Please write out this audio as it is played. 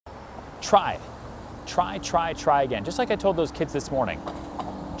try. Try again. Just like I told those kids this morning.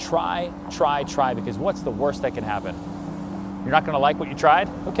 Try, because what's the worst that can happen? You're not gonna like what you tried?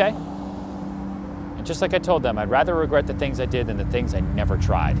 Okay. And just like I told them, I'd rather regret the things I did than the things I never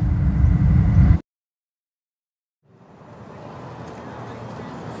tried.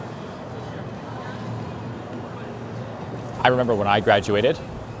 I remember when I graduated,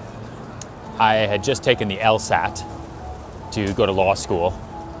 I had just taken the LSAT to go to law school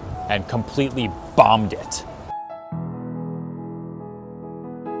and completely bombed it.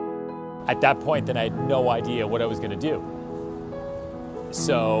 At that point, then I had no idea what I was gonna do.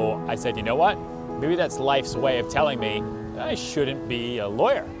 So I said, you know what? Maybe that's life's way of telling me I shouldn't be a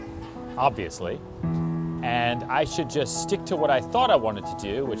lawyer, obviously. And I should just stick to what I thought I wanted to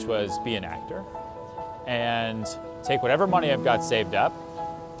do, which was be an actor, and take whatever money I've got saved up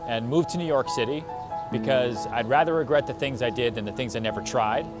and move to New York City, because I'd rather regret the things I did than the things I never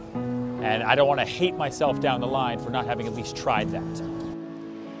tried. And I don't want to hate myself down the line for not having at least tried that.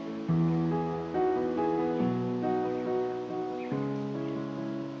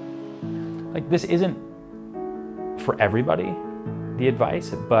 Like, this isn't for everybody, the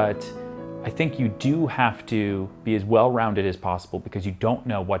advice, but I think you do have to be as well-rounded as possible, because you don't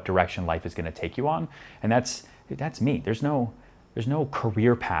know what direction life is going to take you on. And that's me. There's no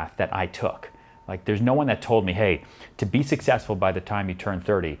career path that I took. Like, there's no one that told me, hey, to be successful by the time you turn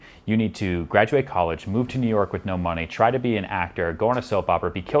 30, you need to graduate college, move to New York with no money, try to be an actor, go on a soap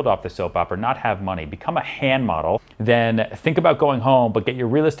opera, be killed off the soap opera, not have money, become a hand model, then think about going home, but get your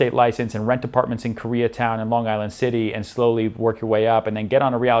real estate license and rent apartments in Koreatown and Long Island City and slowly work your way up, and then get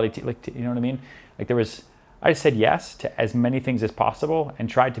on a reality, you know what I mean? Like, I said yes to as many things as possible and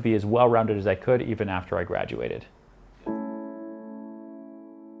tried to be as well-rounded as I could even after I graduated.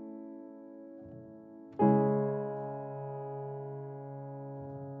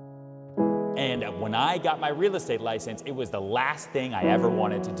 And when I got my real estate license, it was the last thing I ever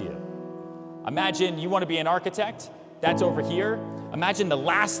wanted to do. Imagine you want to be an architect, that's over here. Imagine the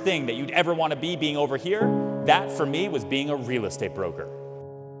last thing that you'd ever want to be being over here. That, for me, was being a real estate broker.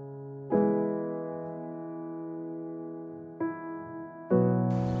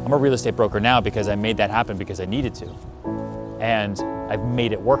 I'm a real estate broker now because I made that happen because I needed to. And I've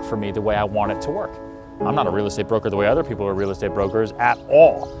made it work for me the way I want it to work. I'm not a real estate broker the way other people are real estate brokers at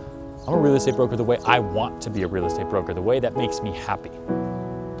all. I'm a real estate broker the way I want to be a real estate broker, the way that makes me happy.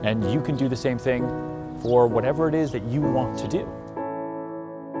 And you can do the same thing for whatever it is that you want to do.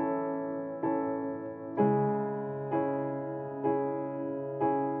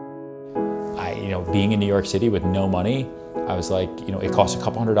 Being in New York City with no money, I was like, it cost a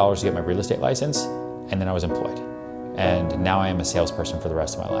couple $100s to get my real estate license, and then I was employed. And now I am a salesperson for the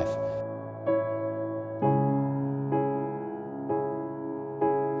rest of my life.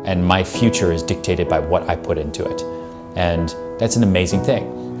 And my future is dictated by what I put into it. And that's an amazing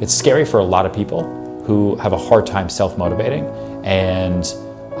thing. It's scary for a lot of people who have a hard time self-motivating and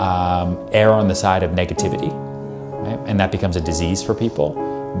err on the side of negativity, right? And that becomes a disease for people.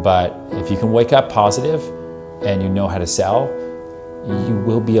 But if you can wake up positive and you know how to sell, you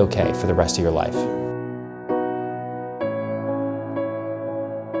will be okay for the rest of your life.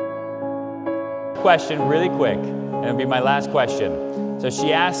 Question really quick, and it'll be my last question. So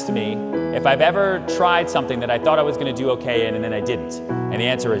she asked me if I've ever tried something that I thought I was going to do okay in and then I didn't. And the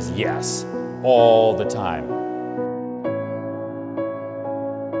answer is yes, all the time.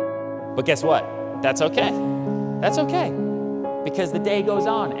 But guess what? That's okay. That's okay. Because the day goes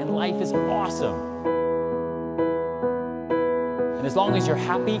on and life is awesome. And as long as you're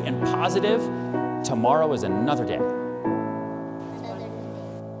happy and positive, tomorrow is another day.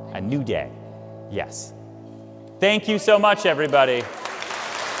 A new day. Yes. Thank you so much, everybody.